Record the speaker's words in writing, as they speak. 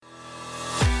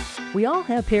We all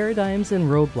have paradigms and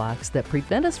roadblocks that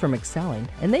prevent us from excelling,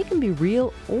 and they can be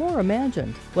real or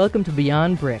imagined. Welcome to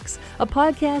Beyond Bricks, a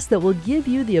podcast that will give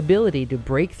you the ability to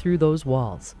break through those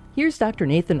walls. Here's Dr.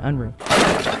 Nathan Unruh.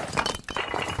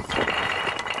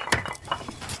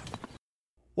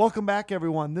 Welcome back,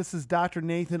 everyone. This is Dr.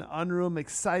 Nathan Unruh. I'm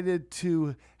excited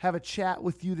to have a chat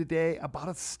with you today about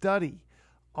a study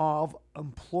of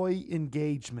employee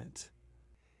engagement.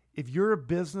 If you're a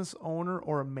business owner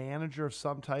or a manager of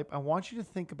some type, I want you to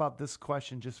think about this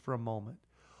question just for a moment.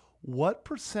 What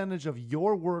percentage of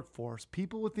your workforce,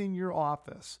 people within your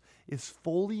office, is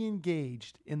fully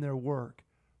engaged in their work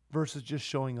versus just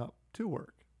showing up to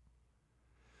work?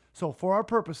 So for our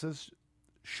purposes,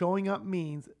 showing up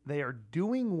means they are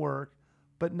doing work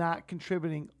but not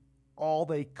contributing all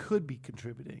they could be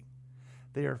contributing.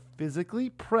 They are physically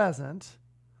present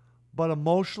but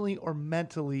emotionally or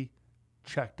mentally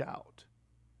checked out.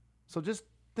 So just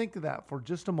think of that for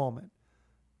just a moment.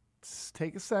 Just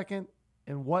take a second,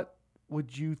 and what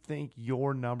would you think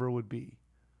your number would be?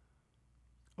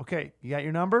 Okay, you got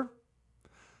your number?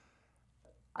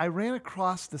 I ran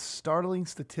across this startling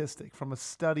statistic from a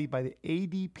study by the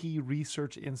ADP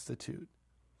Research Institute.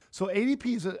 So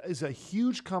ADP is a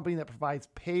huge company that provides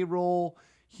payroll,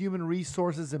 human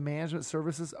resources, and management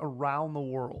services around the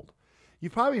world.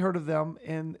 You've probably heard of them,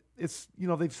 and it's,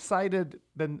 they've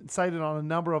been cited on a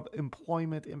number of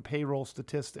employment and payroll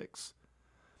statistics.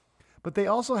 But they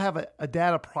also have a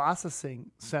data processing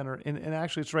center, and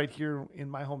actually it's right here in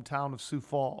my hometown of Sioux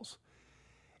Falls.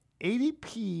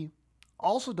 ADP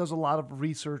also does a lot of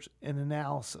research and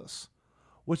analysis,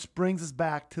 which brings us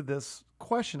back to this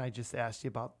question I just asked you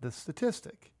about this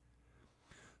statistic.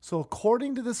 So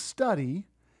according to this study,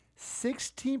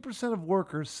 16% of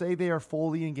workers say they are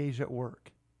fully engaged at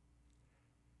work.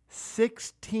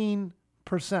 16%,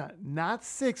 not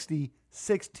 60,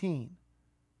 16.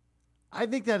 I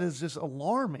think that is just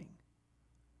alarming.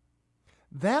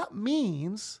 That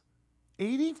means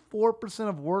 84%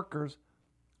 of workers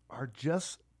are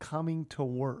just coming to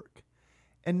work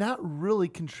and not really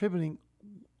contributing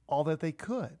all that they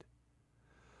could.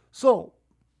 So,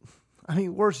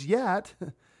 worse yet,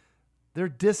 they're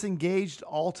disengaged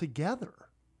altogether.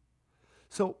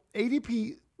 So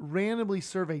ADP randomly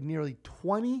surveyed nearly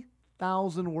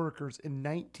 20,000 workers in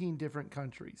 19 different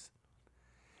countries.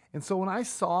 And so when I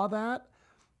saw that,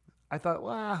 I thought,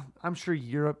 well, I'm sure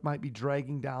Europe might be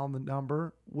dragging down the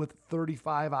number with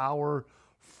 35-hour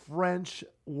French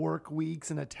work weeks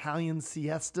and Italian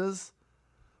siestas.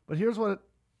 But here's what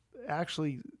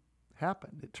actually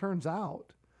happened. It turns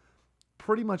out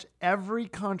pretty much every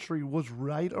country was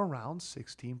right around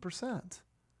 16%.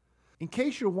 In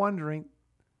case you're wondering,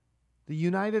 the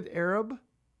United Arab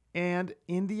and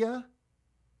India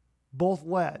both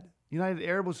led. United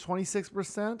Arab was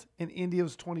 26% and India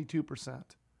was 22%.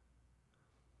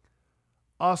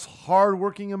 Us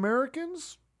hardworking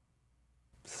Americans,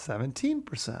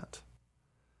 17%.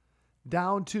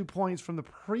 Down 2 points from the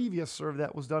previous survey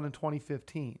that was done in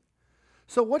 2015.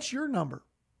 So what's your number?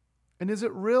 And is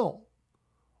it real?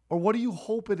 Or what do you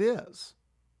hope it is?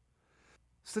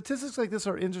 Statistics like this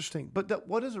are interesting, but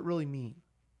what does it really mean?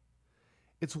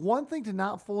 It's one thing to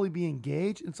not fully be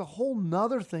engaged. It's a whole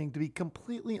nother thing to be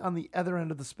completely on the other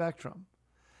end of the spectrum.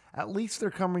 At least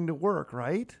they're coming to work,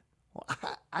 right? Well,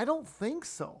 I don't think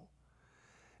so.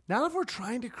 Not if we're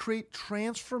trying to create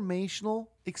transformational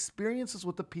experiences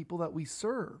with the people that we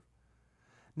serve.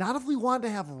 Not if we want to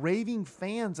have raving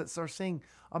fans that start saying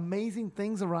amazing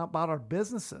things about our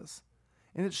businesses.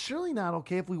 And it's surely not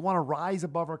okay if we want to rise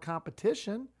above our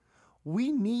competition.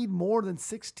 We need more than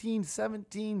 16,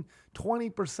 17,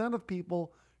 20% of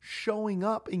people showing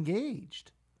up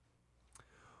engaged.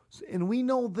 And we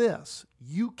know this,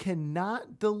 you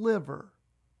cannot deliver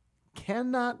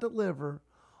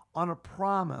on a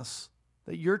promise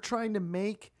that you're trying to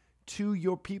make to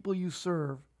your people you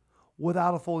serve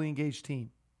without a fully engaged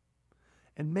team.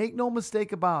 And make no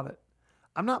mistake about it,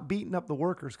 I'm not beating up the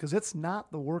workers because it's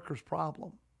not the workers'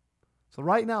 problem. So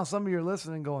right now, some of you are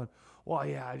listening going, well,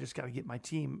 yeah, I just got to get my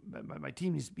team. My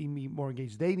team needs to be more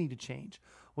engaged. They need to change.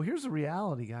 Well, here's the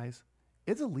reality, guys.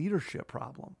 It's a leadership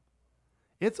problem.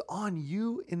 It's on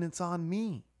you and it's on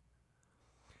me.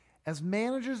 As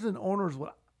managers and owners,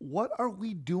 what are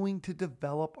we doing to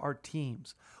develop our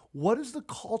teams? What is the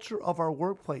culture of our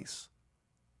workplace?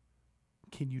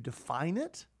 Can you define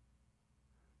it?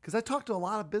 Because I talk to a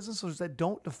lot of business owners that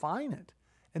don't define it.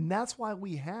 And that's why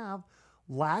we have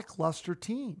lackluster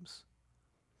teams.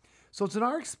 So it's in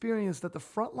our experience that the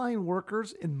frontline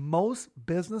workers in most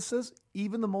businesses,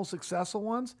 even the most successful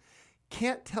ones,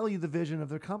 can't tell you the vision of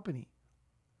their company.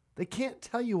 They can't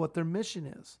tell you what their mission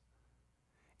is.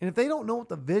 And if they don't know what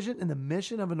the vision and the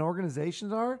mission of an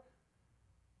organization are,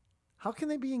 how can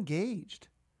they be engaged?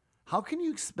 How can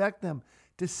you expect them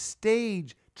to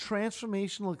stage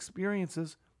transformational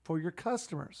experiences for your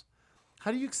customers?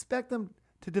 How do you expect them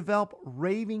to develop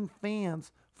raving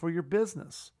fans for your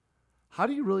business? How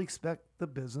do you really expect the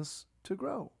business to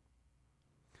grow?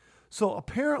 So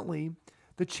apparently,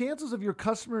 the chances of your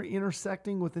customer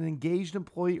intersecting with an engaged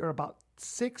employee are about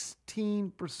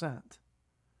 16%.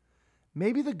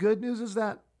 Maybe the good news is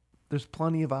that there's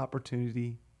plenty of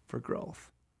opportunity for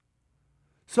growth.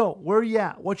 So where are you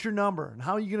at? What's your number? And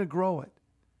how are you going to grow it?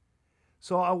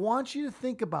 So I want you to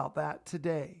think about that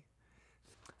today.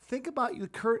 Think about your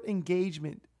current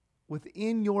engagement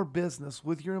within your business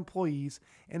with your employees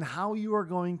and how you are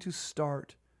going to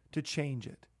start to change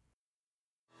it.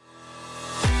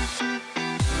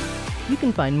 You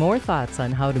can find more thoughts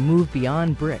on how to move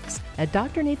beyond bricks at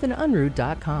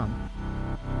drnathanunruh.com.